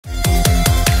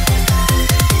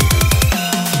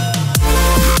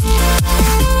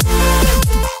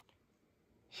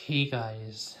Hey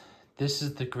guys, this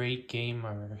is the Great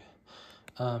Gamer.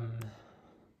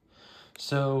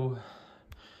 So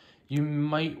you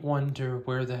might wonder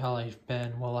where the hell I've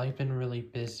been. Well, I've been really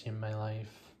busy in my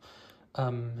life.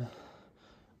 Going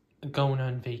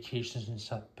on vacations and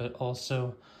stuff, but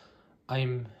also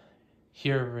I'm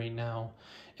here right now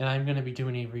and I'm gonna be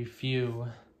doing a review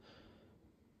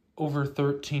over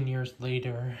 13 years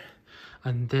later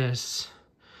on this,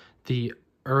 the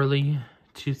early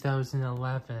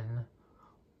 2011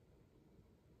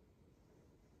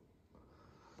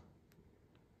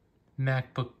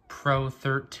 MacBook Pro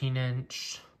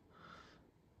 13-inch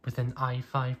with an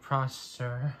i5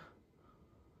 processor.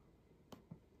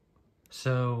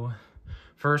 So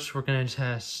first we're going to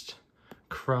test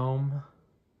Chrome.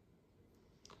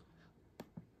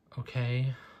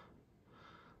 Okay.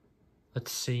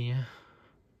 Let's see.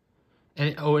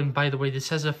 And by the way, this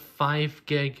has a 5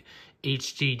 gig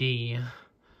HDD.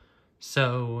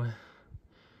 So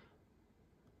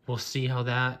we'll see how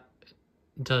that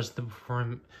does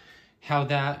how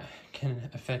that can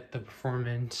affect the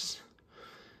performance.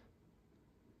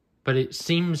 But it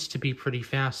seems to be pretty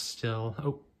fast still.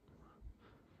 Oh,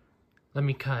 let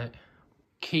me cut.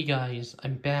 Okay guys,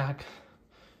 I'm back.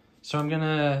 So I'm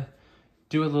gonna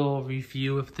do a little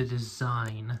review of the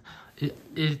design.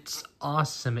 It's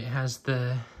awesome. It has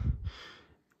the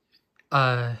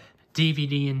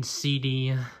DVD and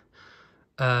CD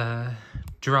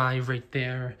drive right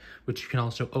there, which you can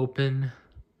also open.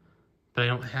 But I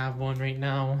don't have one right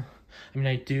now. I mean,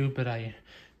 I do, but I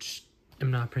just am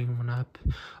not bringing one up.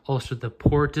 Also, the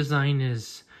port design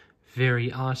is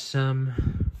very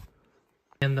awesome.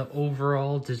 And the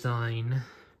overall design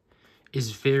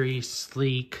is very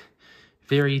sleek,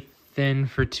 very thin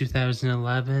for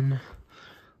 2011.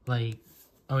 Like,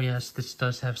 oh yes, this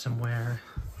does have some wear.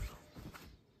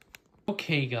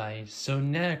 Okay guys, so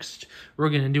next we're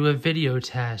gonna do a video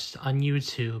test on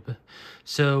YouTube.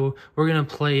 So we're gonna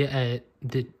play at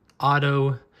the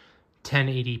auto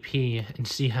 1080p and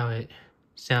see how it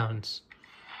sounds.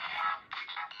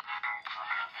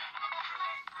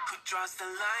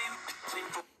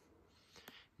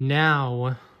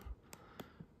 Now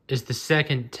is the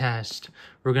second test.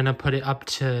 We're gonna put it up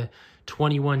to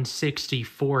 2160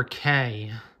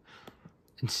 4K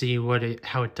and see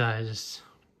how it does.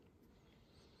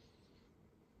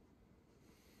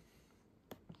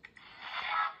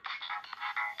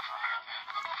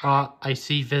 I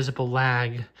see visible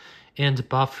lag and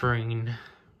buffering.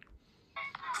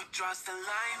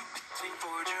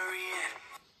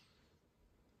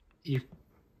 You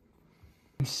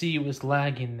can see it was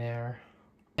lagging there.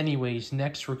 Anyways,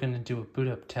 next we're gonna do a boot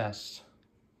up test.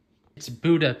 It's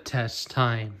boot up test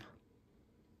time.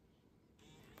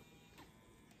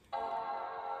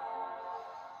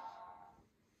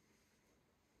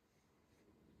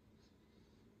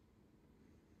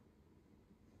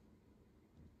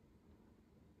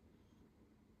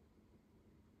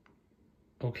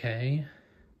 Okay.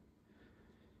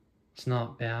 It's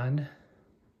not bad.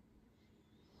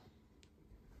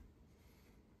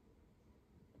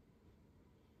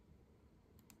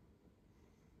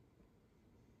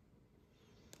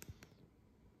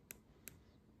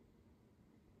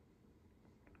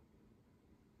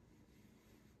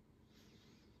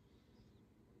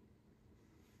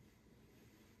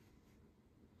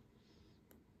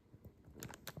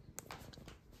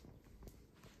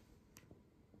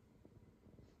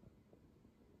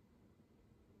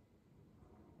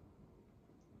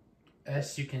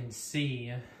 As you can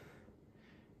see,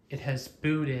 it has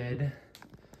booted,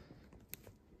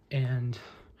 and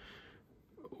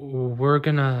we're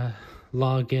gonna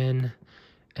log in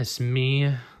as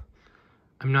me.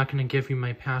 I'm not gonna give you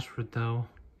my password though.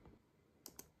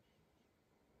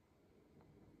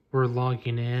 We're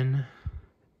logging in,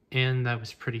 and that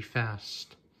was pretty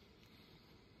fast.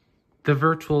 The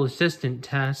virtual assistant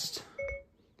test.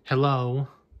 Hello.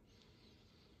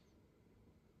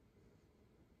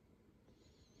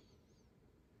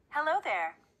 Hello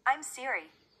there, I'm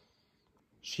Siri.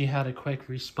 She had a quick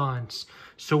response.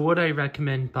 So would I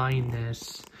recommend buying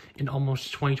this in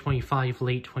almost 2025,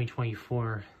 late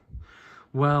 2024?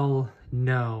 Well,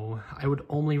 no. I would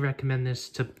only recommend this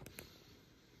to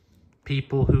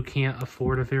people who can't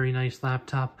afford a very nice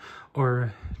laptop,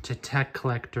 or to tech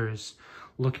collectors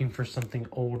looking for something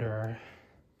older.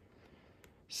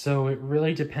 So it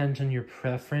really depends on your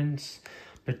preference,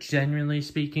 but generally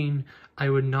speaking, I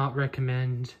would not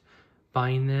recommend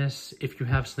buying this if you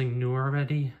have something new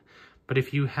already. But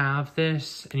if you have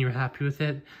this and you're happy with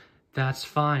it, that's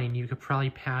fine. You could probably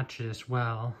patch it as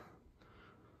well.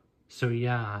 So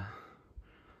yeah.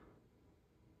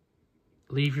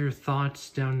 leave your thoughts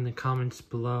down in the comments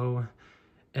below.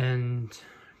 And,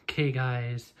 okay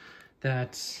guys,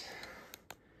 that's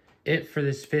it for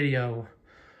this video.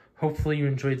 Hopefully you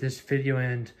enjoyed this video,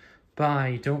 and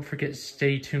bye. Don't forget,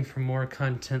 stay tuned for more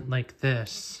content like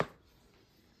this.